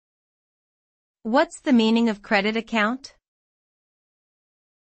What's the meaning of credit account?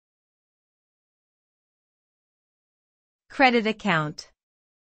 Credit account.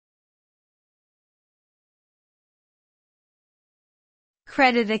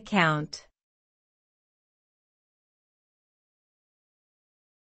 Credit account.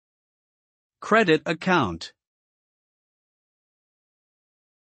 Credit account.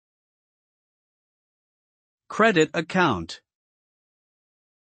 Credit account.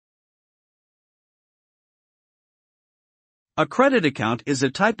 A credit account is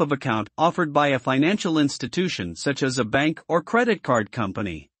a type of account offered by a financial institution such as a bank or credit card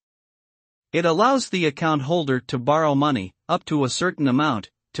company. It allows the account holder to borrow money, up to a certain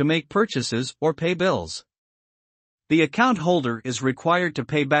amount, to make purchases or pay bills. The account holder is required to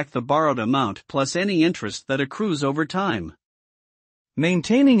pay back the borrowed amount plus any interest that accrues over time.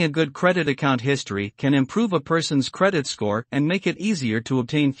 Maintaining a good credit account history can improve a person's credit score and make it easier to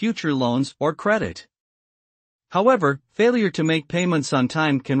obtain future loans or credit. However, failure to make payments on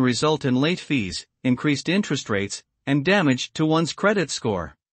time can result in late fees, increased interest rates, and damage to one's credit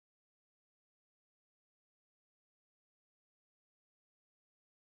score.